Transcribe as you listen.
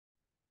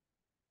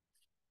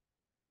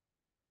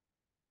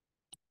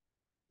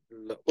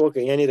ल ओके,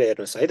 यहाँनिर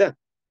हेर्नुहोस् है त।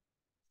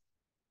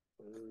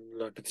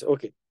 ल ठिक छ,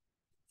 ओके।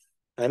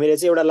 हामीले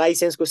चाहिँ एउटा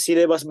लाइसेन्सको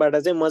सिलेबसबाट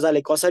चाहिँ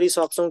मजाले कसरी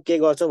सक्छौँ के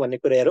गर्छौँ भन्ने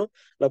कुरा हेरौँ।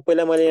 ल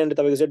पहिला मैले यहाँनिर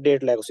तपाईँको चाहिँ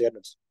डेट ल्याएको छु,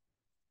 हेर्नुहोस्।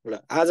 ल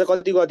आज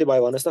कति गते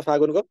भयो भन्नुहोस् त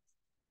फागुनको?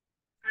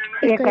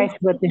 21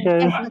 गते सर।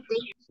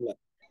 ल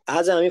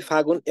आज हामी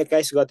फागुन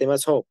 21 गतेमा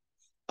छौँ।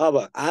 अब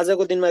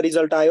आजको दिनमा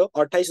रिजल्ट आयो,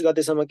 28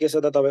 गतेसम्म के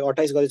छ त तपाईँ?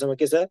 28 गतेसम्म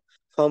के छ?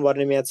 फर्म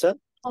भर्ने म्याच छ।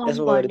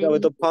 त्यसमा भयो अब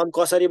त्यो फर्म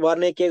कसरी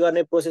भर्ने के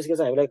गर्ने प्रोसेस के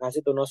छ हामीलाई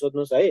खासै त्यो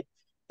नसोध्नुहोस् है।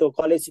 त्यो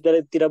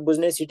कलेजतिर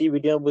बुझ्ने,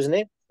 सिटिभिटीमा बुझ्ने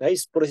है,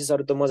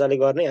 प्रोसेसहरू त मजाले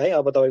गर्ने है।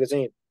 अब तपाईँको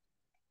चाहिँ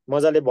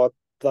मजाले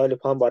तपाईँले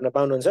फर्म भर्न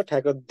पाउनुहुन्छ।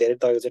 ठ्याक्क धेरै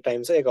तपाईँको चाहिँ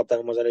टाइम छ, 1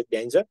 हप्तामा मजाले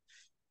भ्याइन्छ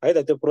है त।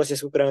 त्यो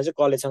प्रोसेसको कुरामा चाहिँ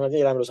कलेजसँग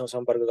चाहिँ राम्रोसँग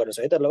सम्पर्क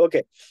गर्नुहोस् है त। ल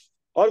ओके,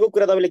 अर्को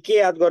कुरा तपाईँले के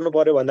याद गर्नु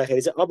पर्यो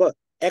भन्दाखेरि चाहिँ अब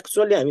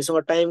एक्चुअली हामीसँग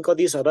टाइम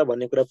कति छ त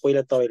भन्ने कुरा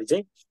पहिला तपाईँले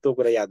चाहिँ त्यो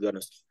कुरा याद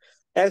गर्नुहोस्।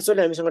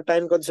 एक्चुअली हामीसँग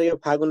टाइम कति छ? यो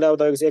फागुनलाई अब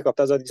तपाईँको चाहिँ 1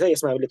 हप्ता जति छ,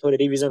 यसमा हामीले थोरै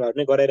रिभिजनहरू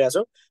नै गराइरहेको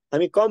छौँ।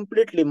 हामी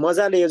कम्प्लिटली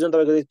मजाले यो जुन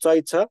तपाईँको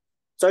चैत छ,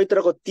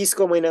 चैत्रको 30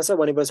 को महिना छ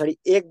भने पछाडि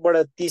 1 बाट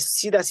 30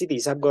 सिधा सिधी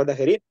हिसाब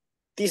गर्दाखेरि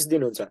 30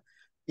 दिन हुन्छ।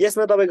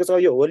 यसमा तपाईँको छ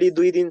यो होली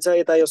 2 दिन छ,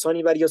 यता यो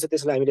शनिबार यो छ,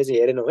 त्यसलाई हामीले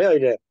चाहिँ हेरेनौँ है।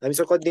 अहिले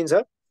हामीसँग कति दिन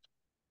छ?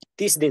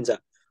 30 दिन छ।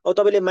 अब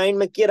तपाईँले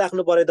माइन्डमा के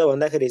राख्नु पर्यो त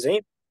भन्दाखेरि चाहिँ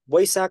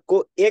वैशाखको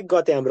 1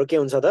 गते हाम्रो के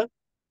हुन्छ त?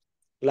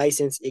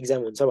 लाइसेन्स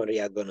एक्जाम हुन्छ भनेर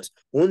याद गर्नुहोस्।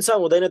 हुन्छ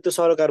हुँदैन त्यो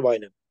सरोकार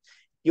भएन।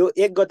 यो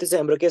 1 गते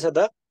चाहिँ हाम्रो के छ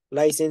त?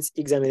 लाइसेन्स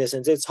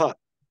एक्जामिनेसन चाहिँ छ।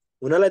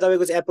 हुनलाई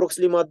तपाईँको चाहिँ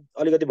एप्रोक्सली म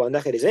अलिकति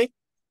भन्दाखेरि चाहिँ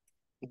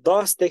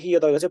 10 देखि यो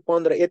तपाईँको चाहिँ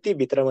 15 यति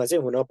भित्रमा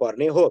चाहिँ हुन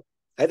पर्ने हो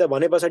है त।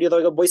 भने पछाडि यो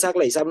तपाईँको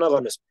वैशाखलाई हिसाब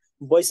नगर्नुहोस्।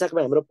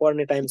 वैशाखमा हाम्रो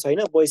पढ्ने टाइम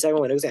छैन। वैशाखमा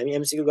भनेको चाहिँ हामी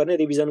एमसिक्यू गर्ने,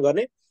 रिभिजन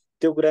गर्ने,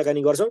 त्यो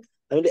कुराकानी गर्छौँ।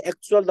 हामीले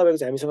एक्चुअल तपाईँको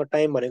चाहिँ हामीसँग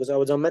टाइम भनेको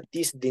चाहिँ अब जम्मा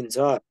 30 दिन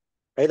छ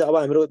है त। अब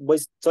हाम्रो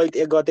चैत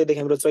 1 गतेदेखि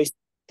हाम्रो चैत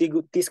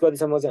 30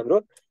 गतिसम्म चाहिँ हाम्रो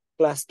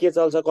क्लास के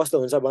चल्छ, कस्तो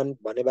हुन्छ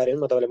भन्ने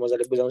बारेमा म तपाईँलाई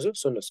मजाले बुझाउँछु,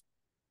 सुन्नुहोस्।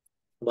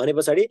 भने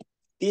पछाडि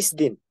 30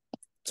 दिन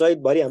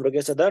चैतभरि हाम्रो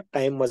के छ त?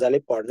 टाइम मजाले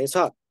पढ्ने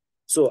छ।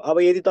 सो अब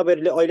यदि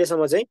तपाईँहरूले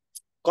अहिलेसम्म चाहिँ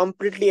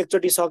कम्प्लिटली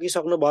एकचोटि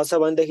सकिसक्नु भएको छ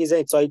भनेदेखि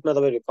चाहिँ चैतमा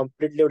तपाईँहरूको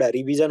कम्प्लिटली एउटा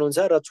रिभिजन हुन्छ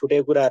र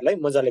छुटेको कुराहरूलाई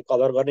मजाले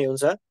कभर गर्ने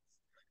हुन्छ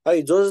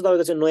है। जो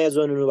तपाईँको चाहिँ नयाँ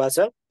जोइन हुनु भएको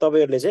छ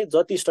तपाईँहरूले चाहिँ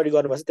जति स्टडी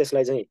गर्नुभएको छ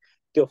त्यसलाई चाहिँ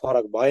त्यो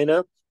फरक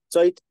भएन।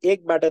 चैत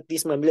 1 बाट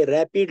 30 मा हामीले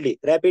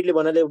ऱ्यापिडली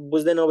भन्नाले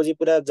बुझ्दै नबुझी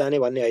पुरा जाने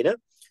भन्ने होइन,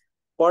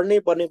 पढ्नै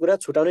पर्ने कुरा,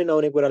 छुटाउनै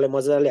नहुने कुरालाई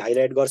मजाले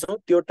हाइलाइट गर्छौँ।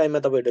 त्यो टाइममा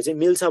तपाईँहरूले चाहिँ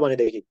मिल्छ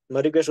भनेदेखि म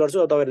रिक्वेस्ट गर्छु,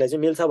 अब तपाईँहरूलाई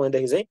चाहिँ मिल्छ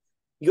भनेदेखि चाहिँ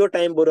यो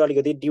टाइम बरु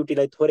अलिकति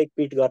ड्युटीलाई थोरै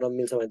पिट गर्न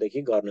मिल्छ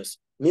भनेदेखि गर्नुहोस्।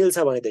 मिल्छ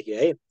भनेदेखि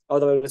है, अब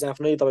तपाईँको चाहिँ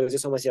आफ्नै तपाईँको चाहिँ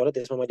समस्या होला,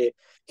 त्यसमा मैले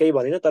केही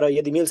भनिनँ। तर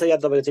यदि मिल्छ या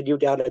तपाईँको चाहिँ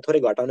ड्युटी आवरलाई थोरै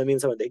घटाउन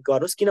मिल्छ भनेदेखि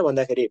गर्नुहोस्। किन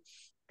भन्दाखेरि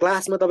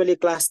क्लासमा तपाईँले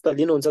क्लास त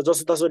लिनुहुन्छ,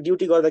 जसो तसो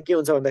ड्युटी गर्दा के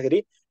हुन्छ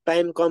भन्दाखेरि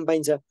टाइम कम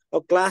पाइन्छ।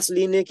 अब क्लास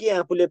लिने कि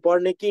आफूले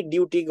पढ्ने कि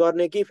ड्युटी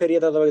गर्ने कि फेरि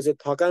यता तपाईँको चाहिँ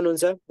थकान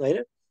हुन्छ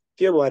होइन।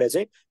 त्यो भएर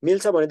चाहिँ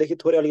मिल्छ भनेदेखि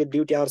थोरै अलिकति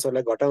ड्युटी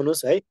आवर्सहरूलाई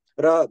घटाउनुहोस् है।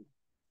 र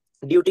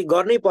ड्युटी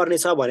गर्नै पर्ने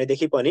छ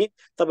भनेदेखि पनि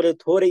तपाईँले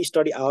थोरै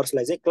स्टडी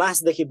आवर्सलाई चाहिँ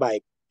क्लासदेखि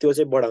बाहेक त्यो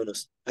चाहिँ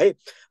बढाउनुहोस् है।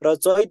 र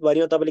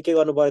चैतभरिमा तपाईँले के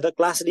गर्नु पर्यो त?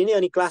 क्लास लिने,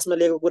 अनि क्लासमा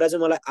लिएको कुरा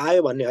चाहिँ मलाई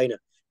आयो भन्ने होइन।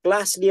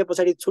 क्लास लिए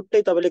पछाडि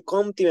छुट्टै तपाईँले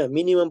कम्तीमा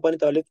मिनिमम पनि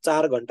तपाईँले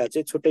 4 घन्टा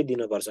चाहिँ छुट्टै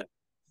दिनुपर्छ।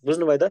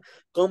 बुझ्नुभयो त?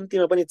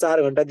 कम्तीमा पनि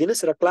 4 घन्टा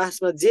दिनुहोस् र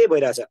क्लासमा जे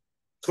भइरहेछ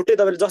छुट्टै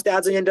तपाईँले, जस्तै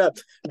आज यहाँनिर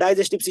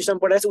डाइजेस्टिभ सिस्टम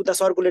पढाइछ, उता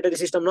सर्कुलेटरी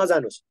सिस्टम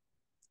नजानुहोस्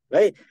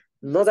है।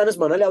 नजानुहोस्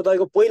भन्नाले अब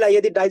तपाईँको पहिला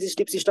यदि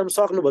डाइजेस्टिभ सिस्टम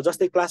सक्नुभयो,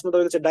 जस्तै क्लासमा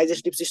तपाईँको चाहिँ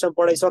डाइजेस्टिभ सिस्टम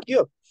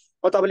पढाइसक्यो,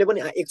 अब तपाईँले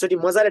पनि एकचोटि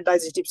मजाले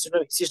डाइजेस्टिभ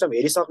सिस्टम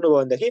हेरिसक्नुभयो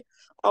भनेदेखि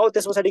अब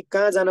त्यस पछाडि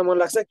कहाँ जान मन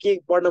लाग्छ, के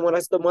पढ्न मन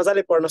लाग्छ, त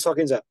मजाले पढ्न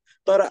सकिन्छ।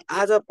 तर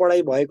आज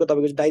पढाइ भएको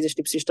तपाईँको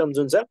डाइजेस्टिभ सिस्टम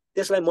जुन छ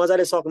त्यसलाई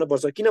मजाले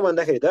सक्नुपर्छ। किन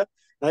भन्दाखेरि त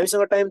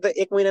हामीसँग टाइम त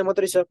 1 महिना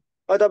मात्रै छ।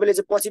 अब तपाईँले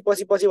चाहिँ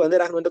पछि भन्दै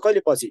राख्नु भने त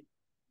कहिले पछि?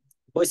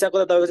 वैशाखको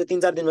त तपाईँको चाहिँ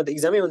 3-4 दिनमा त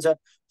एक्जामै हुन्छ।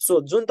 सो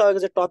जुन तपाईँको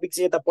चाहिँ टपिक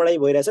चाहिँ यता पढाइ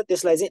भइरहेछ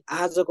त्यसलाई चाहिँ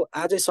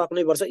आजै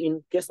सक्नै पर्छ।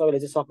 इन केस तपाईँले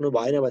चाहिँ सक्नु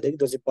भएन भनेदेखि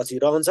त्यो चाहिँ पछि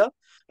रहन्छ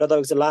र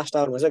तपाईँको चाहिँ लास्ट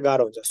आवरमा चाहिँ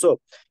गाह्रो हुन्छ। सो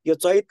यो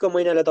चैतको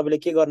महिनालाई तपाईँले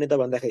के गर्ने त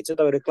भन्दाखेरि चाहिँ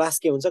तपाईँको क्लास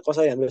के हुन्छ,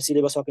 कसरी हाम्रो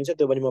सिलेबस सकिन्छ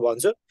त्यो पनि म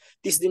भन्छु।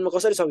 30 दिनमा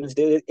कसरी सकिन्छ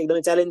त्यो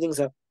एकदमै च्यालेन्जिङ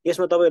छ।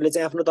 यसमा तपाईँहरूले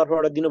चाहिँ आफ्नो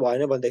तर्फबाट दिनु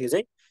भएन भनेदेखि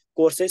चाहिँ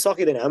कोर्स चाहिँ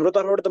सकिँदैन। हाम्रो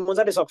तर्फबाट त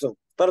मजाले सक्छौँ,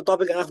 तर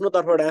तपाईँको आफ्नो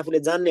तर्फबाट आफूले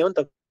जान्ने हो नि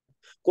त।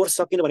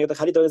 कोर्स सकिनु भनेको त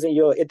खालि तपाईँको चाहिँ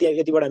यो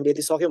यतिबाट हामीले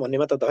यति सक्यौँ भन्ने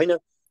मात्र त होइन।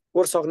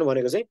 कोर्स सक्नु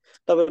भनेको चाहिँ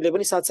तपाईँले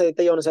पनि साथसाथै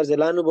त्यही अनुसार चाहिँ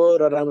लानुभयो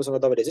र राम्रोसँग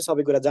तपाईँले चाहिँ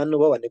सबै कुरा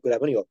जान्नुभयो भन्ने कुरा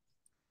पनि हो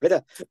है त।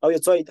 अब यो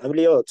चैत,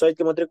 हामीले यो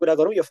चैतको मात्रै कुरा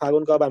गरौँ, यो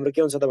फागुनको अब हाम्रो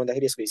के हुन्छ त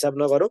भन्दाखेरि यसको हिसाब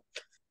नगरौँ।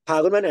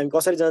 फागुनमा नि हामी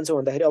कसरी जान्छौँ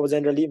भन्दाखेरि अब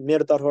जेनरली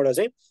मेरो तर्फबाट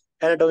चाहिँ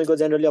एनाटोमीको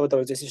जेनरली अब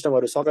तपाईँको चाहिँ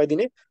सिस्टमहरू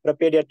सकाइदिने र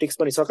पेडियाट्रिक्स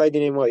पनि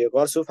सकाइदिने म यो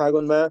गर्छु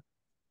फागुनमा।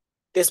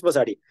 त्यस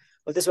पछाडि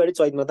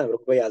चैतमा त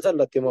हाम्रो गइहाल्छ।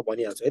 ल त्यो म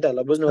भनिहाल्छु है त।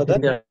 ल बुझ्नुभयो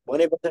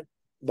त?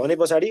 भने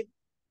पछाडि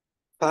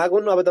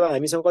फागुन अब तपाईँ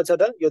हामीसँग कति छ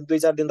त? यो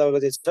 2-4 दिन तपाईँको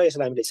चाहिँ छ,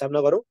 यसलाई हामीले हिसाब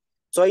नगरौँ।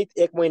 चैत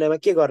 1 महिनामा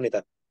के गर्ने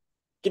त?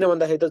 किन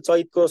भन्दाखेरि त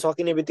चैतको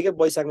सकिने बित्तिकै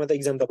वैशाखमा त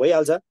एक्जाम त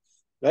भइहाल्छ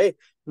है।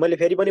 मैले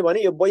फेरि पनि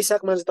भने यो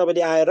वैशाखमा चाहिँ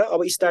तपाईँले आएर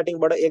अब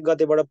स्टार्टिङबाट 1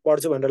 गतेबाट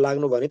पढ्छु भनेर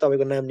लाग्नु भने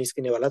तपाईँको नाम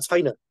निस्किनेवाला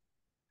छैन।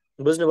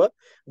 बुझ्नुभयो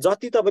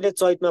जति तपाईँले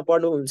चैतमा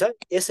पढ्नुहुन्छ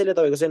यसैले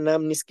तपाईँको चाहिँ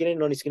नाम निस्किने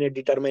ननिस्किने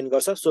डिटरमाइन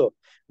गर्छ सो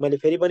मैले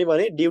फेरि पनि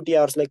भने ड्युटी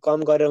आवर्सलाई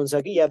कम गरेर हुन्छ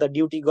कि या त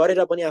ड्युटी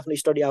गरेर पनि आफ्नो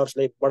स्टडी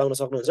आवर्सलाई बढाउन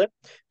सक्नुहुन्छ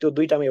त्यो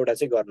दुईटामा एउटा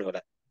चाहिँ गर्नु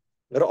होला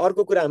र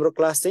अर्को कुरा हाम्रो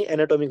क्लास चाहिँ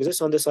एनाटोमीको चाहिँ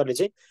सन्देश सरले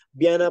चाहिँ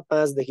बिहान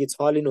 5 देखि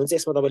 6 लिनुहुन्छ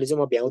यसमा तपाईँले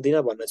चाहिँ म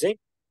भ्याउँदिनँ भन्न चाहिँ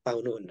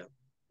पाउनुहुन्न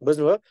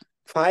बुझ्नुभयो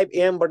 5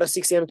 AM बाट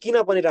 6 AM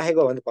किन पनि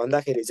राखेको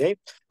भन्दाखेरि चाहिँ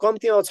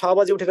कम्तीमा 6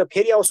 बजे उठेर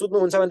फेरि अब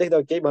सुत्नुहुन्छ भनेदेखि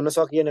त केही भन्न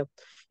सकिएन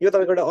यो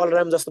तपाईँको एउटा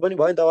अलराम जस्तो पनि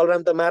भयो नि त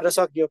अलराम त मार्न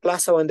सकियो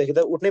क्लास छ भनेदेखि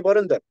त उठ्नै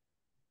पर्यो नि त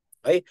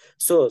है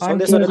सो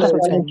सन्देश सरले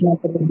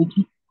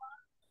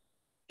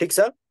ठिक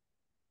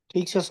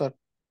छ सर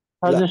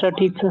हजुर सर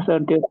ठिक छ सर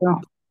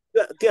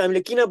त्यो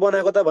हामीले किन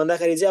बनाएको त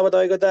भन्दाखेरि चाहिँ अब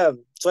तपाईँको त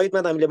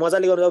चैतमा त हामीले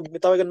मजाले गर्नु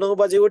तपाईँको 9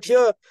 बजे उठ्यो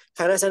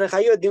खानासाना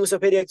खायो दिउँसो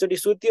फेरि एकचोटि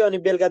सुत्यो अनि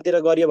बेलुकातिर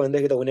गरियो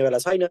भनेदेखि त हुने बेला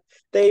छैन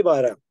त्यही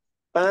भएर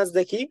 5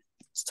 देखि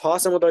 6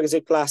 सम्म तपाईँको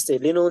चाहिँ क्लास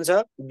चाहिँ लिनुहुन्छ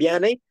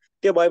बिहानै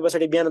त्यो भए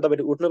पछाडि बिहान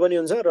तपाईँले उठ्नु पनि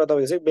हुन्छ र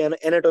तपाईँको चाहिँ बिहान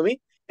एनाटोमी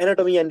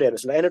यहाँनिर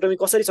हेर्नुहोस् ल एनाटोमी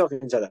कसरी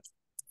सकिन्छ त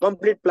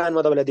कम्प्लिट प्लान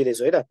म तपाईँलाई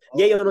दिँदैछु है त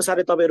यही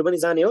अनुसारले तपाईँहरू पनि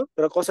जाने हो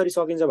र कसरी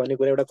सकिन्छ भन्ने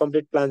कुरा एउटा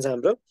कम्प्लिट प्लान छ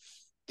हाम्रो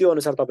त्यो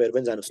अनुसार तपाईँहरू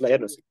पनि जानुहोस् ल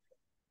हेर्नुहोस्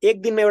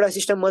एक दिनमा एउटा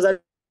सिस्टम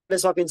मजाले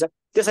सकिन्छ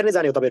त्यसरी नै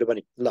जाने हो तपाईँहरू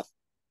पनि ल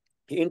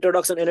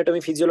इन्ट्रोडक्सन एनाटोमी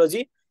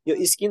फिजियोलोजी यो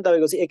स्किन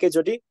तपाईँको चाहिँ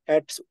एकैचोटि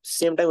एट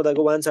सेम टाइम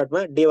तपाईँको 1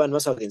 सर्टमा डे 1 मा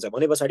सकिन्छ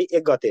भने पछाडि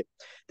 1 गते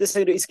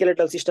त्यसै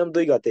स्केलेटल सिस्टम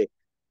 2 गते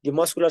यो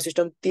मस्कुलर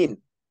सिस्टम 3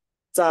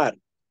 4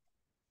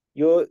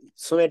 यो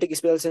सोमेटिक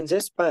स्पेशल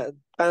सेन्सेस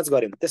 5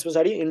 गऱ्यौँ त्यस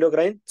पछाडि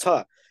इन्डोक्राइन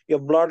 6 यो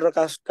ब्लड र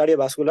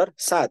कार्डियोभास्कुलर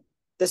 7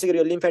 त्यसै गरी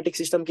यो लिम्फेटिक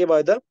सिस्टम के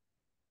भयो त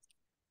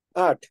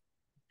 8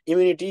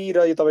 इम्युनिटी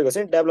र यो तपाईँको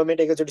चाहिँ डेभलपमेन्ट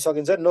एकैचोटि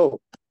सकिन्छ 9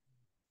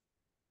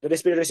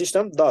 रेस्पिरेटरी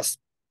सिस्टम 10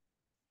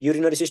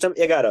 युरिनरी सिस्टम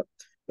 11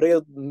 र यो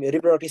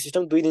रिप्रोडक्टिभ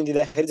सिस्टम 2 दिन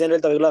दिँदाखेरि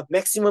जेनरली तपाईँको ल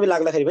म्याक्सिमम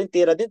लाग्दाखेरि पनि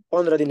 13 दिन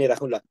 15 दिन नै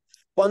राखौँ ल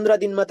 15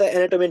 दिनमा त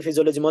एनाटोमी एन्ड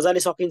फिजियोलोजी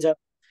मजाले सकिन्छ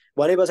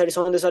भने पछाडि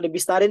सन्देशले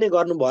बिस्तारै नै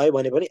गर्नुभयो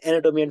भने पनि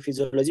एनाटोमी एन्ड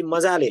फिजियोलोजी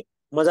मजाले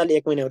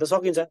 1 महिनामा त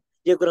सकिन्छ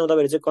यो कुरामा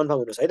तपाईँहरू चाहिँ कन्फर्म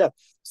हुनुहोस् है त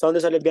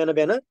सन्देशले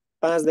बिहान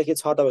 5 देखि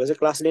 6 तपाईँहरू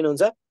चाहिँ क्लास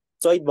लिनुहुन्छ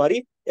चैतभरि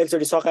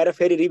एकचोटि सकाएर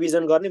फेरि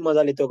रिभिजन गर्ने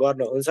मजाले त्यो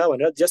गर्नुहुन्छ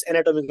भनेर जस्ट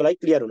एनाटोमीको लागि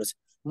क्लियर हुनुहोस्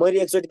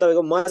मैले एकचोटि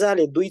तपाईँको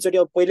मजाले 2 चोटि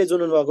अब पहिले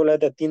जोइन हुनुभएकोलाई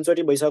त 3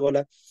 चोटि भइसक्यो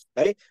होला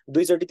है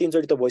 2 चोटि 3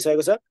 चोटि त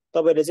भइसकेको छ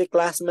तपाईँहरूले चाहिँ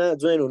क्लासमा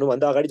जोइन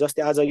हुनुभन्दा अगाडि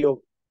जस्तै आज यो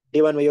डे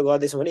 1 मा यो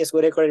गर्दैछौँ भने यसको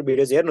रेकर्डेड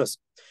भिडियोज हेर्नुहोस्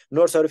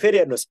नोट्सहरू फेरि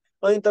हेर्नुहोस्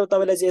अनि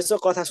तपाईँलाई चाहिँ यसो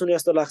कथा सुने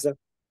जस्तो लाग्छ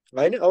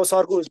होइन अब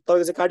सरको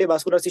तपाईँको चाहिँ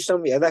कार्डियोभास्कुलर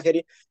सिस्टम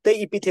हेर्दाखेरि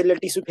त्यही इपिथेलियल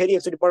टिस्यु फेरि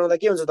एकचोटि पढाउँदा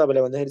के हुन्छ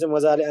तपाईँले भन्दाखेरि चाहिँ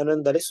मजाले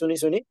आनन्दले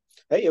सुनी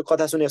है यो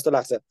कथा सुने जस्तो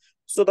लाग्छ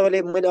सो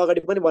तपाईँले मैले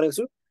अगाडि पनि भनेको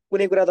छु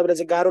कुनै कुरा तपाईँलाई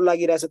चाहिँ गाह्रो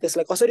लागिरहेछ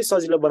त्यसलाई कसरी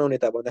सजिलो बनाउने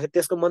त भन्दाखेरि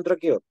त्यसको मन्त्र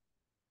के हो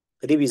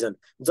रिभिजन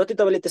जति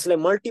तपाईँले त्यसलाई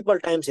मल्टिपल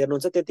टाइम्स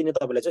हेर्नुहुन्छ त्यति नै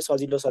तपाईँलाई चाहिँ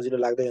सजिलो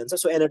लाग्दै जान्छ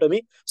सो एनाटोमी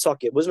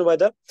सक्यो बुझ्नुभयो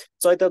त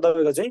चैत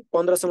तपाईँको चाहिँ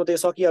 15 सम्म त्यो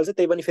सकिहाल्छ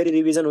त्यही पनि फेरि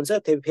रिभिजन हुन्छ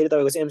फेरि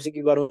तपाईँको चाहिँ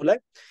एमसिक्यू गरौँलाई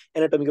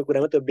एनाटोमीको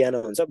कुरामा त्यो बिहान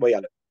हुन्छ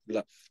भइहाल्यो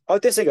ल अब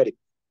त्यसै गरी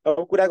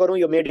अब कुरा गरौँ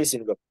यो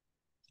मेडिसिनको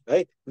है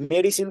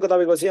मेडिसिनको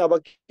तपाईँको चाहिँ अब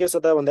के छ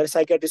त भन्दाखेरि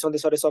साइकियाट्री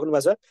सन्देश सरले सक्नु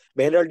भएको छ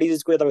भेनरल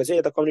डिजिजको तपाईँको चाहिँ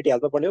यता कम्युनिटी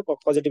हेल्थमा पर्ने हो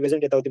पोजिटिभ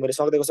एजेन्ट यताउति मैले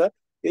सक्दिएको छ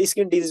यो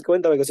स्किन डिजिजको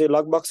पनि तपाईँको चाहिँ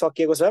लगभग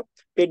सकिएको छ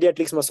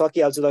पेडियाट्रिक्समा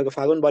सकिहाल्छ तपाईँको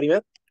फागुनभरिमा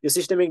यो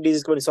सिस्टेमिक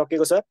डिजिजको पनि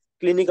सकिएको छ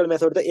क्लिनिकल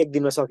मेथड त 1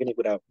 दिनमा सकिने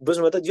कुरा हो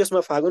बुझ्नुभयो त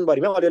जसमा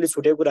फागुनभरिमा अलिअलि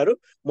छुटेको कुराहरू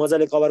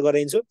मजाले कभर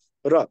गराइदिन्छु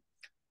र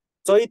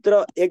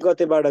चैत्र 1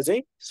 गतेबाट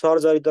चाहिँ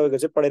सर्जरी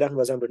तपाईँको चाहिँ पढाइराख्नु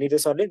भएको छ हाम्रो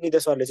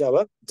नितेश सरले चाहिँ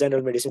अब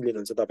जेनरल मेडिसिन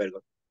लिनुहुन्छ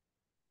तपाईँहरूको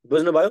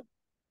बुझ्नुभयो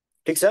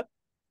ठिक छ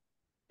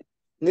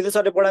नितेश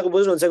सरले पढाएको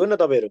बुझ्नुहुन्छ कि न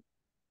तपाईँहरू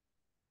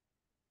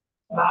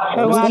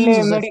उहाँले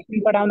मेडिसिन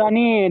पढाउँदा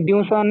नि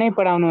दिउँसो नै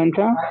पढाउनुहुन्छ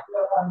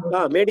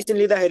मेडिसिन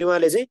लिँदाखेरि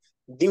उहाँले चाहिँ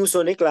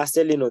दिउँसो नै क्लास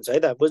चाहिँ लिनुहुन्छ है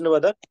त बुझ्नुभयो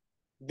त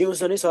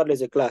दिउँसो नै सरले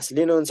चाहिँ क्लास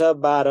लिनुहुन्छ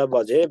 12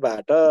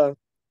 बजेबाट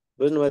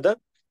बुझ्नुभयो त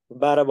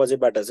 12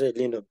 बजेबाट चाहिँ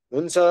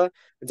लिनुहुन्छ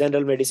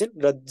जेनरल मेडिसिन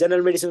र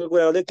जेनरल मेडिसिनको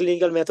कुरा गर्दै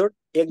क्लिनिकल मेथड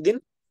 1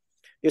 दिन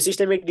यो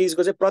सिस्टेमिक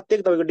डिजिजको चाहिँ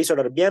प्रत्येक तपाईँको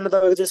डिसअर्डर बिहान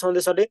तपाईँको चाहिँ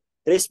सन्देशले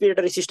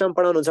रेस्पिरेटरी सिस्टम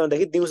पढाउनुहुन्छ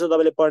भनेदेखि दिउँसो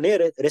तपाईँले पढ्ने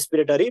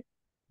रेस्पिरेटरी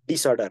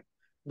डिसअर्डर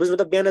बुझ्नु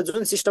त बिहान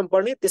जुन सिस्टम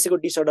पढ्ने त्यसैको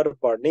डिसअर्डर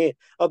पढ्ने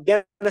अब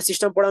बिहान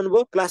सिस्टम पढाउनु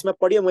भयो क्लासमा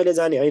पढ्यो मैले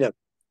जाने होइन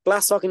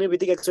क्लास सकिने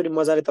बित्तिकै एकचोटि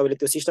मजाले तपाईँले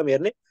त्यो सिस्टम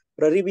हेर्ने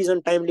र रिभिजन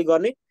टाइमली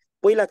गर्ने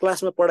पहिला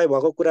क्लासमा पढाइ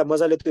भएको कुरा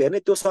मजाले त्यो हेर्ने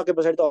त्यो सके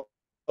पछाडि त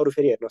अरू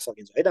फेरि हेर्न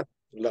सकिन्छ है त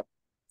ल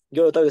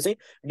यो तपाईँको चाहिँ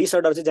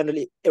डिसअर्डर चाहिँ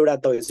जेनरली एउटा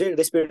तपाईँको चाहिँ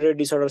रेस्पिरेटरी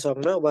डिसअर्डर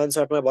सक्न 1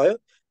 सर्टमा भयो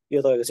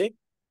यो तपाईँको चाहिँ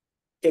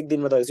 1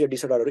 दिनमा तपाईँको चाहिँ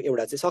डिसअर्डरहरू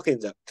एउटा चाहिँ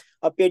सकिन्छ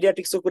अब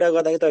पेडियाट्रिक्सको कुरा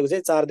गर्दाखेरि तपाईँको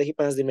चाहिँ 4 देखि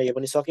 5 दिनमा यो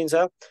पनि सकिन्छ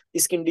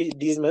स्किन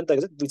डिजिजमा पनि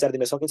तपाईँको 2-4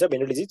 दिनमा सकिन्छ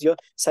भेनरल डिजिज यो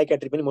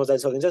साइकियाट्री पनि मजाले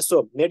सकिन्छ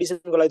सो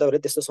मेडिसिनको लागि तपाईँले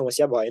त्यस्तो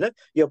समस्या भएन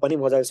यो पनि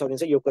मजाले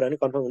सकिन्छ यो कुरा पनि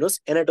कन्फर्म हुनुहोस्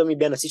एनाटोमी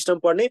बिहान सिस्टम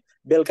पढ्ने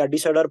बेलुका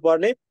डिसअर्डर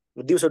पढ्ने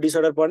दिउँसो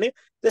डिसअर्डर पढ्ने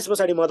त्यस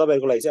पछाडि म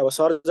तपाईँहरूको लागि चाहिँ अब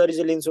सर्जरी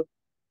चाहिँ लिन्छु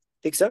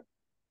ठिक छ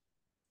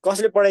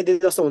कसले पढाइदिए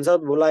जस्तो हुन्छ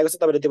लागेको छ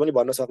तपाईँले त्यो पनि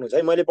भन्न सक्नुहुन्छ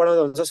है मैले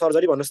पढाउँदा हुन्छ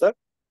सर्जरी भन्नुहोस् त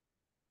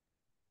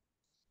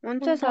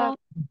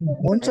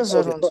हुन्छ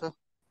सर हुन्छ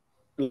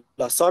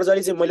ल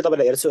सर्जरी चाहिँ मैले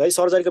तपाईँलाई हेर्छु है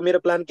सर्जरीको मेरो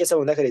प्लान के छ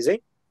भन्दाखेरि चाहिँ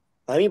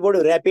हामी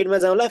बरु ऱ्यापिडमा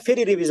जाउँला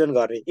फेरि रिभिजन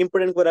गर्ने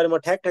इम्पोर्टेन्ट कुराहरू म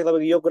ठ्याक तपाईँको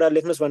यो कुरा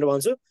लेख्नुहोस् भनेर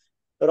भन्छु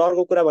र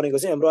अर्को कुरा भनेको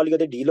चाहिँ हाम्रो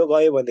अलिकति ढिलो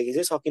गयो भनेदेखि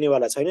चाहिँ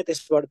सकिनेवाला छैन।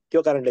 त्यसबाट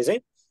त्यो कारणले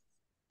चाहिँ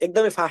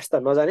एकदमै फास्ट त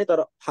नजाने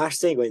तर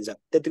फास्ट चाहिँ गइन्छ।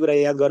 त्यति कुरा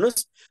याद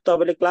गर्नुहोस्।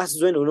 तपाईँले क्लास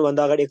जोइन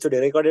हुनुभन्दा अगाडि एकचोटि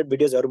रेकर्डेड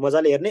भिडियोजहरू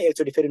मजाले हेर्ने,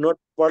 एकचोटि फेरि नोट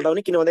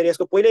पल्टाउने, किन भन्दाखेरि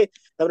यसको पहिल्यै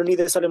हाम्रो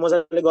निर्देशकले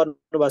मजाले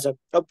गर्नुभएको छ।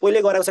 अब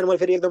पहिले गरेको छैन मैले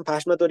फेरि एकदम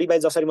फास्टमा त्यो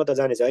रिभाइज जसरी म त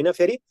जाने चाहिँ होइन,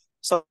 फेरि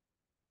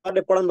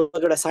सरले पढाउनु भएको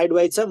एउटा साइड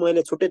वाइज छ,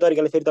 मैले छुट्टै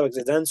तरिकाले फेरि तपाईँको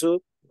चाहिँ जान्छु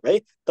है।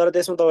 तर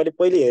त्यसमा तपाईँले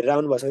पहिले हेरेर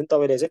आउनुभएको छ भने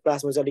तपाईँले चाहिँ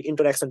क्लासमा चाहिँ अलिक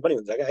इन्टरेक्सन पनि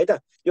हुन्छ क्या है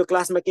त। यो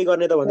क्लासमा के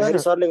गर्ने त भन्दाखेरि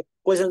सर सरले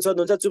क्वेसन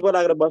सोध्नुहुन्छ चुप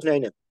लागेर बस्ने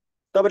होइन,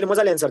 तपाईँले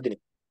मजाले एन्सर दिने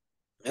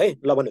है।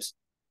 ल भन्नुहोस्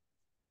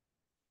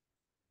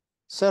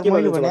सर के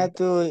मैले भन्नुहुन्छ भने भन्नु।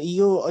 त्यो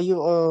यो यो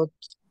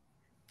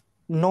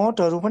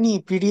नोटहरू पनि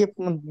पिडिएफ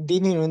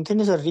दिने हुन्थ्यो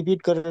नि सर,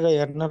 रिपिट गरेर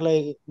हेर्नलाई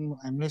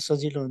हामीलाई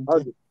सजिलो हुन्थ्यो।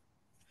 हजुर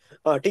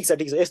ठिक छ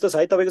ठिक छ। यस्तो छ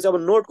है तपाईँको चाहिँ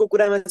अब नोटको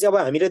कुरामा चाहिँ अब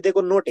हामीले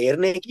दिएको नोट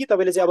हेर्ने कि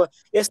तपाईँले चाहिँ अब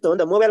यस्तो हो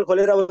नि त, मोबाइल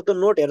खोलेर अब त्यो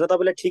नोट हेर्न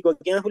तपाईँलाई ठिक हो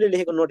कि आफूले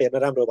लेखेको नोट हेर्न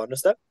राम्रो हो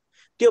भन्नुहोस् त।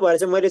 त्यो भएर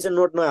चाहिँ मैले चाहिँ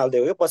नोट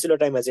नहालिदिएको क्या पछिल्लो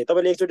टाइममा चाहिँ।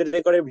 तपाईँले एकचोटि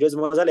रेकर्डेड भिडियोज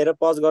मजाले हेरेर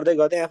पज गर्दै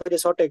गर्दै आफैले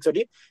सर्ट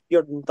एकचोटि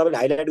यो तपाईँले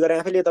हाइलाइट गरेर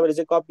आफैले तपाईँले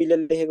चाहिँ कपीले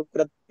लेखेको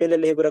कुरा पेनले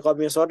लेखेको कुरा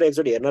कपीमा सर्ट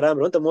एकचोटि हेर्न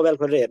राम्रो हो नि त। मोबाइल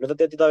खोलेर हेर्नु त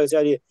त्यति तपाईँ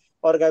चाहिँ अहिले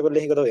अर्काको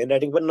लेखेको त ह्यान्ड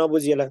राइटिङ पनि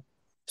नबुझिएला।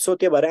 सो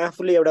त्यो भएर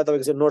आफूले एउटा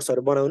तपाईँको चाहिँ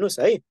नोट्सहरू बनाउनुहोस्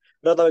है।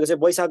 र तपाईँको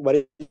चाहिँ वैशाखभरि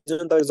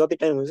जुन तपाईँको जति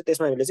टाइम हुन्छ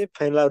त्यसमा हामीले चाहिँ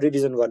फाइनल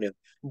रिभिजन गर्ने हो।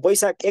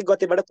 वैशाख 1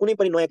 गतेबाट कुनै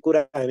पनि नयाँ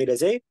कुरा हामीले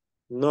चाहिँ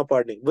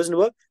नपढ्ने,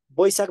 बुझ्नुभयो।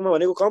 वैशाखमा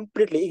भनेको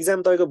कम्प्लिटली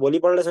इक्जाम तपाईँको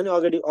भोलिपल्ट छ भने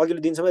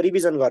अघिल्लो दिनसम्म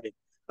रिभिजन गर्ने।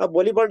 अब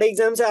भोलिपल्ट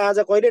इक्जाम चाहिँ आज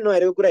कहिले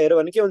नहेरेको कुरा हेऱ्यो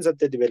भने के हुन्छ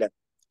त्यति बेला,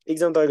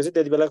 इक्जाम तपाईँको चाहिँ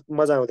त्यति बेला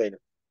मजा आउँदैन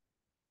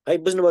है,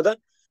 बुझ्नुभयो त।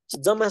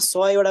 जम्मा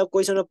 100वटा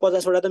क्वेसनमा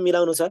 50वटा त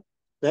मिलाउनु छ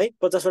है,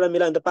 50वटा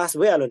मिलायो भने त पास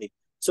भइहाल्यो नि।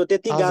 सो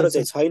त्यति हजुर गाह्रो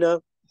चाहिँ सर। छैन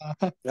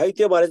है।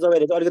 त्यो भएर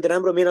तपाईँहरूले चाहिँ अलिकति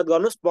राम्रो मिहिनेत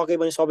गर्नुहोस्, पक्कै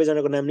पनि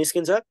सबैजनाको नाम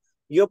निस्किन्छ।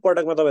 यो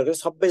पटकमा तपाईँहरूको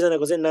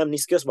सबैजनाको चाहिँ नाम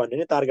निस्कियोस् भन्ने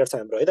नै टार्गेट छ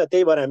हाम्रो है त।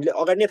 त्यही भएर हामीले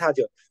अगाडि नै थाहा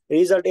थियो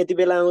रिजल्ट यति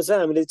बेला आउँछ,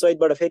 हामीले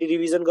चैतबाट फेरि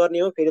रिभिजन गर्ने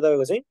हो, फेरि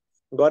तपाईँको चाहिँ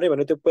गर्ने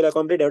भने त्यो पहिला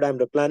कम्प्लिट एउटा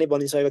हाम्रो प्लानै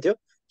बनिसकेको थियो।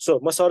 सो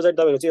म सर्जरी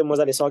तपाईँको चाहिँ यो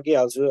मजाले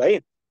सकिहाल्छु है।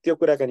 त्यो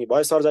कुराकानी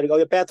भयो सर्जरीको। अब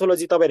यो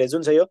प्याथोलोजी तपाईँहरूले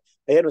जुन छ यो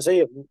हेर्नुहोस्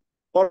है,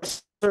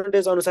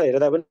 पर्सन्टेज अनुसार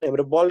हेर्दा पनि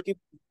हाम्रो बल्की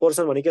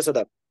पोर्सन भने के छ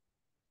त,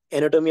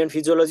 एनाटोमी एन्ड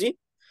फिजियोलोजी।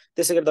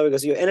 त्यसै गरी तपाईँको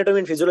यो एनाटोमी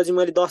एन्ड फिजियोलोजी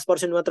मैले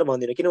 10% मात्र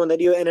भन्दिनँ, किन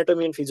भन्दाखेरि यो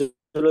एनाटोमी एन्ड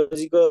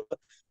फिजियोलोजीको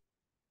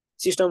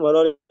सिस्टमहरू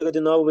अलिकति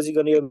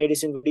नबुझिकन यो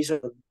मेडिसिन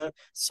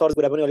सर्च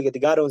कुरा पनि अलिकति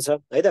गाह्रो हुन्छ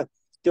है त।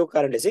 त्यो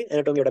कारणले चाहिँ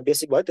एनाटोमी एउटा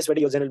बेसिक भयो, त्यसबाट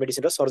यो जेनरल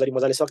मेडिसिन र सर्जरी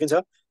मजाले सकिन्छ।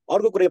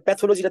 अर्को कुरा यो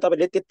प्याथोलोजीले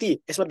तपाईँले त्यति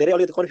यसमा धेरै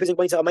अलिकति कन्फ्युजन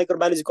पनि छ।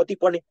 माइक्रोबायोलोजी कति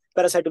पढ्ने,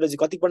 प्यारासाइटोलोजी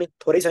कति पढ्ने,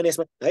 थोरै छैन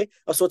यसमा है।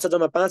 अब सोध्छ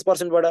जम्मा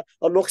 5%बाट,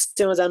 अब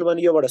लोकसेवामा जानु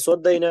भने योबाट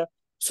सोध्दैन।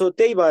 सो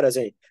त्यही भएर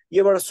चाहिँ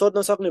योबाट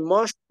सोध्न सक्ने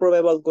मोस्ट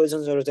प्रोबेबल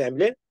क्वेसन्सहरू चाहिँ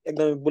हामीले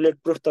एकदमै बुलेट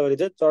प्रुफ तपाईँले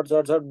चाहिँ चट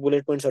चट चट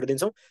बुलेट पोइन्ट्सहरू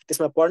दिन्छौँ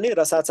त्यसमा पढ्ने।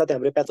 र साथसाथै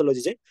हाम्रो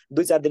प्याथोलोजी चाहिँ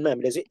 2-4 दिनमा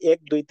हामीले चाहिँ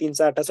 1 2 3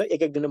 4टा छ,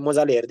 एक दिन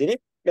मजाले हेरिदिने।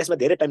 यसमा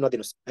धेरै टाइम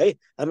नदिनुहोस् है।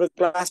 हाम्रो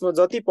क्लासमा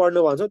जति पढ्नु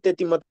भन्छौँ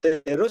त्यति मात्रै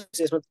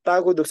हेर्नुहोस्, यसमा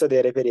टाउको दुख्छ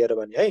धेरै फेरि हेऱ्यो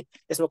भने है।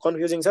 यसमा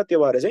कन्फ्युजिङ छ, त्यो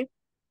भएर चाहिँ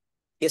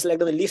यसलाई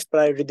एकदमै लिस्ट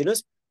प्रायोरिटी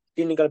दिनुहोस्।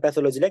 क्लिनिकल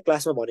प्याथोलोजीलाई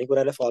क्लासमा भनेको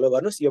कुरालाई फलो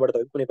गर्नुहोस्, योबाट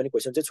तपाईँको कुनै पनि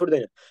क्वेसन चाहिँ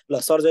छुट्दैन। ल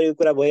सर्जरीको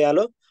कुरा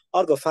भइहाल्यो।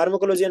 अर्को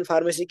फार्माकोलोजी एन्ड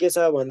फार्मेसी के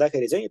छ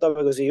भन्दाखेरि चाहिँ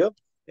तपाईँको चाहिँ यो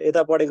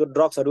यता पढेको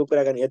ड्रग्सहरूको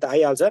कुराकानी यता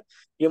आइहाल्छ।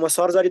 यो म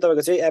सर्जरी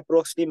तपाईँको चाहिँ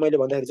एप्रोक्सली मैले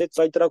भन्दाखेरि चाहिँ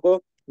चैत्रको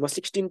म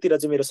 16तिर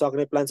चाहिँ मेरो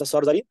सक्ने प्लान छ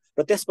सर्जरी।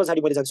 र त्यस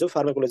पछाडि मैले जान्छु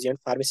फार्माकोलोजी एन्ड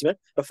फार्मेसीमा।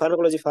 र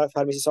फार्माकोलोजी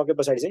फार्मेसी सके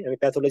पछाडि चाहिँ हामी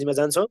प्याथोलोजीमा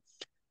जान्छौँ।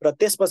 र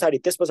त्यस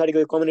पछाडिको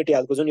यो कम्युनिटी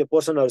हेल्थको जुन यो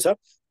पोर्सनहरू छ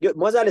यो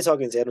मजाले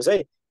सकिन्छ। हेर्नुहोस् है,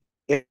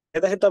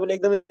 हेर्दाखेरि तपाईँले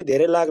एकदमै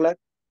धेरै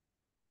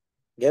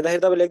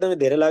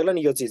लाग्ला,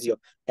 नि यो चिज। यो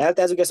हेल्थ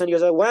एजुकेसन यो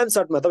छ वान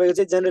सर्टमा तपाईँको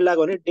चाहिँ जेनरल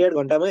लाग्यो भने 1.5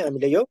 घन्टामै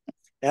हामीले यो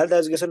हेल्थ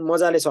एजुकेसन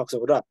मजाले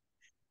सक्छौँ। र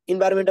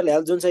इन्भाइरोमेन्टल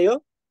हेल्थ जुन छ यो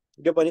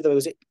पनि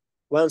तपाईँको चाहिँ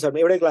वान सर्टमा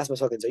एउटै क्लासमा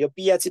सकिन्छ। यो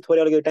पिएचसी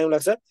थोरै अलिकति टाइम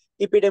लाग्छ।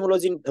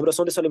 इपिडेमोलोजी हाम्रो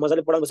सन्देशले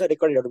मजाले पढाउनु छ,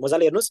 रेकर्डेडहरू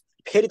मजाले हेर्नुहोस्,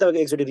 फेरि तपाईँको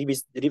एकचोटि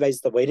रिभाइज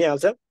त भइ नै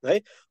हाल्छ है।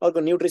 अर्को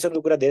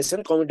न्युट्रिसनको कुरा धेरै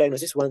छ, कम्युनिटी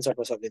डायग्नोसिस वान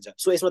सर्टमा सकिन्छ।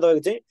 सो यसमा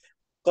तपाईँको चाहिँ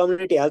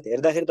कम्युनिटी हेल्थ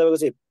हेर्दाखेरि तपाईँको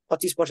चाहिँ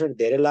 25%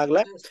 धेरै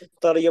लाग्ला,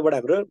 तर योबाट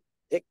हाम्रो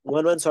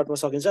वान सर्टमा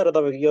सकिन्छ। र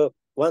तपाईँको यो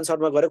वान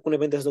सर्टमा गएर कुनै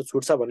पनि त्यस्तो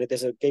छुट्छ भन्ने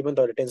त्यसो केही पनि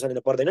तपाईँले टेन्सन लिनु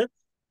पर्दैन।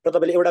 र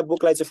तपाईँले एउटा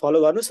बुकलाई चाहिँ फलो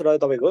गर्नुहोस्, र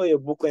तपाईँको यो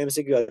बुकको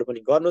एमसिक्यूहरू पनि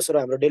गर्नुहोस्, र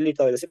हाम्रो डेली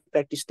तपाईँको चाहिँ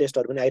प्र्याक्टिस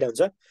टेस्टहरू पनि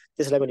आइरहन्छ,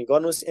 त्यसलाई पनि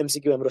गर्नुहोस्।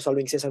 एमसिक्यू हाम्रो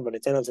सल्भिङ सेसन भन्ने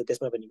च्यानल छ,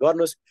 त्यसमा पनि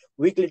गर्नुहोस्।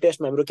 विकली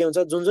टेस्टमा हाम्रो के हुन्छ,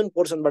 जुन जुन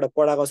पोर्सनबाट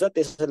पढाएको छ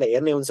त्यसलाई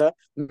हेर्ने हुन्छ,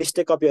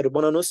 मिस्टेक कपीहरू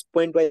बनाउनुहोस्,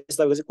 पोइन्ट वाइज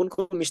तपाईँको चाहिँ कुन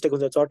कुन मिस्टेक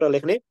हुन्छ चट्ट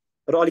लेख्ने।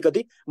 र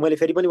अलिकति मैले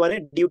फेरि पनि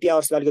भने ड्युटी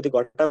आवर्सलाई अलिकति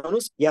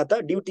घटाउनुहोस्, या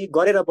त ड्युटी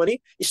गरेर पनि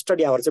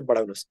स्टडी आवर चाहिँ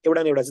बढाउनुहोस्।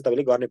 एउटा न एउटा चाहिँ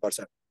तपाईँले गर्नै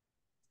पर्छ,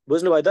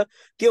 बुझ्नुभयो त।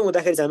 त्यो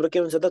हुँदाखेरि चाहिँ हाम्रो के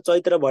हुन्छ त,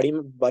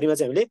 चैत्रभरिमा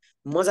चाहिँ हामीले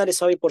मजाले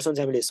सबै पोर्सन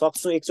चाहिँ हामीले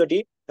सक्छौँ एकचोटि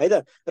है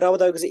त। र अब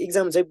तपाईँको चाहिँ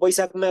इक्जाम चाहिँ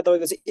वैशाखमा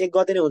तपाईँको चाहिँ 1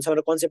 गते नै हुन्छ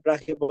भनेर कन्सेप्ट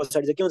राखे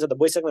पछाडि चाहिँ के हुन्छ त,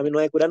 वैशाखमा हामी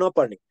नयाँ कुरा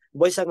नपढ्ने,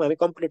 वैशाखमा हामी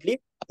कम्प्लिटली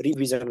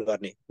रिभिजन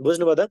गर्ने,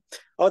 बुझ्नुभयो त।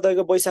 अब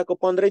तपाईँको वैशाखको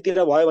 15तिर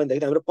भयो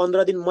भनेदेखि हाम्रो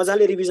 15 दिन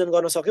मजाले रिभिजन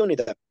गर्न सक्यौँ नि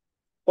त।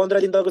 15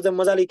 दिन तपाईँको चाहिँ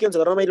मजाले के हुन्छ,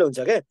 रमाइलो हुन्छ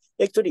क्या।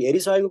 एकचोटि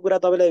हेरिसकेको कुरा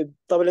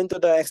तपाईँले नि त्यो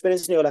त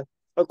एक्सपिरियन्स नै होला।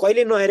 अब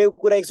कहिले नहेरेको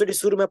कुरा एकचोटि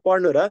सुरुमा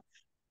पढ्नु र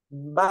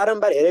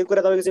बारम्बार हेरेको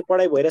कुरा तपाईँको चाहिँ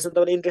पढाइ भइरहेछ भने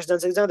तपाईँले इन्ट्रेस्ट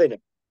जान्छ कि जाँदैन,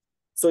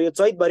 सो यो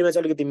चैतभरिमा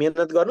चाहिँ अलिकति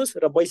मेहनत गर्नुहोस्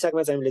र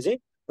वैशाखमा चाहिँ हामीले चाहिँ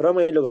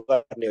रमाइलो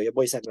गर्ने हो। यो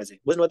वैशाखमा चाहिँ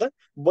बुझ्नु त,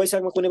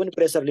 वैशाखमा कुनै पनि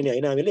प्रेसर लिने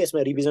होइन हामीले,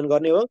 यसमा रिभिजन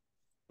गर्ने हो।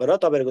 र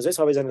तपाईँहरूको चाहिँ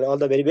सबैजनालाई अल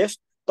द भेरी बेस्ट।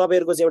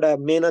 तपाईँहरूको चाहिँ एउटा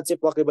मेहनत चाहिँ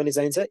पक्कै पनि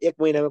चाहिन्छ। 1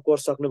 महिनामा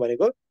कोर्स सक्नु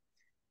भनेको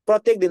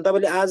प्रत्येक दिन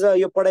तपाईँले आज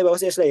यो पढाइ भएको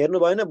छ यसलाई हेर्नु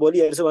भएन, भोलि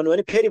हेर्छु भन्नु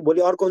भने फेरि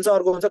भोलि अर्को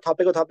हुन्छ,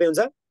 थपेको थपे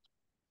हुन्छ,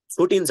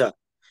 छुटिन्छ।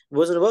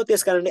 बुझ्नुभयो?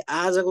 त्यस कारणले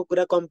आजको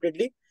कुरा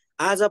कम्प्लिटली,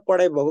 आज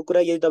पढाइ भएको कुरा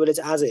यदि तपाईँले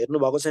चाहिँ आज हेर्नु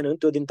भएको छैन भने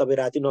त्यो दिन तपाईँ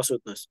राति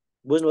नसुत्नुहोस्।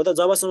 बुझ्नुभयो त?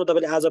 जबसम्म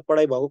तपाईँले आज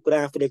पढाइ भएको कुरा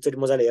आफूले एकचोटि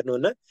मजाले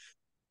हेर्नुहुन्न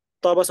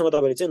तबसम्म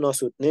तपाईँले चाहिँ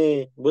नसुत्ने।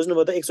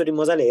 बुझ्नुभयो त? एकचोटि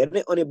मजाले हेर्ने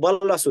अनि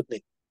बल्ल सुत्ने।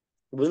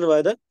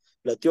 बुझ्नुभयो त?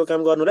 ल त्यो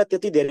काम गर्नुलाई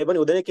त्यति धेरै पनि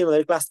हुँदैन, किन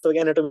भन्दाखेरि क्लास तपाईँको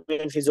एनाटोमी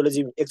एन्ड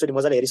फिजियोलोजी एकचोटि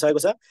मजाले हेरिसकेको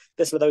छ,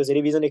 त्यसलाई तपाईँको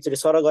रिभिजन एकचोटि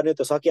सरह गर्ने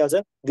त्यो सकिहाल्छ।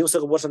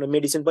 दिउँसोको पोर्सनमा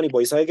मेडिसिन पनि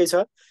भइसकेकै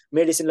छ,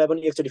 मेडिसिनलाई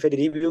पनि एकचोटि फेरि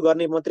रिभ्यू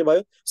गर्ने मात्रै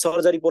भयो।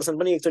 सर्जरी पोर्सन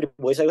पनि एकचोटि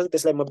भइसकेको छ,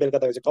 त्यसलाई म बेलुका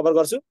तपाईँको कभर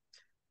गर्छु।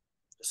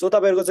 सो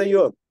तपाईँहरूको चाहिँ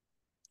यो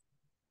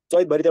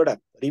चैतभरि त एउटा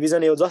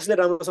रिभिजन हो। जसले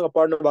राम्रोसँग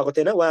पढ्नु भएको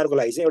थिएन उहाँहरूको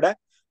लागि चाहिँ एउटा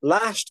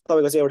लास्ट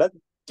तपाईँको चाहिँ एउटा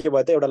के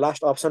भयो त, एउटा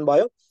लास्ट अप्सन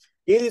भयो।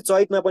 यदि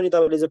चैतमा पनि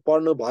तपाईँले चाहिँ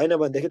पढ्नु भएन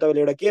भनेदेखि तपाईँले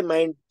एउटा के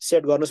माइन्ड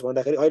सेट गर्नुहोस्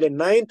भन्दाखेरि अहिले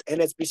 9th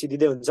NHPC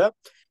दिँदै हुन्छ।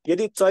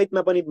 यदि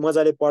चैतमा पनि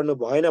मजाले पढ्नु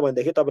भएन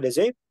भनेदेखि तपाईँले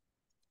चाहिँ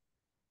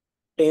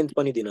 10th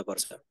पनि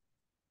दिनुपर्छ।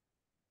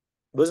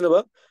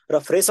 बुझ्नुभयो? र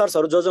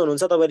फ्रेसर्सहरू जो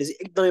हुनुहुन्छ तपाईँले चाहिँ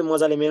एकदमै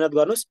मजाले मेहनत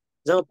गर्नुहोस्।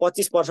 जब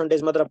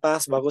 25% मात्र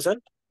पास भएको छन्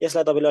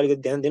यसलाई तपाईँले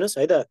अलिकति ध्यान दिनुहोस्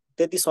है त।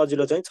 त्यति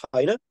सजिलो चाहिँ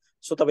छैन।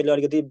 सो तपाईँले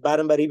अलिकति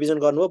बारम्बार रिभिजन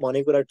गर्नुभयो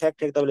भनेको कुरा ठ्याक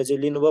तपाईँले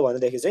चाहिँ लिनुभयो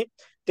भनेदेखि चाहिँ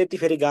त्यति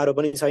फेरि गाह्रो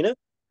पनि छैन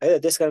है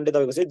त। त्यस कारणले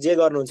तपाईँको चाहिँ जे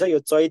गर्नुहुन्छ यो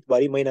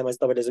चैतभरि महिनामा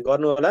चाहिँ तपाईँले चाहिँ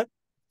गर्नु होला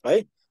है।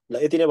 ल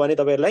यति नै भने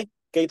तपाईँहरूलाई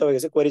केही तपाईँको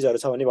चाहिँ क्वेरिजहरू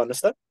छ भने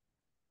भन्नुहोस् त।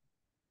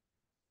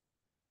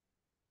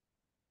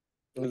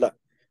 ल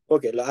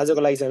ओके, ल आजको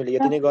लागि चाहिँ हामीले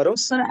यति नै गरौँ।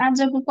 सर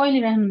आजको कहिले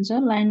राख्नुहुन्छ?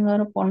 लाइन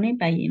गरेर पढ्नै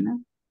पाइएन,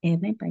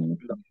 हेर्नै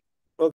पाइएन।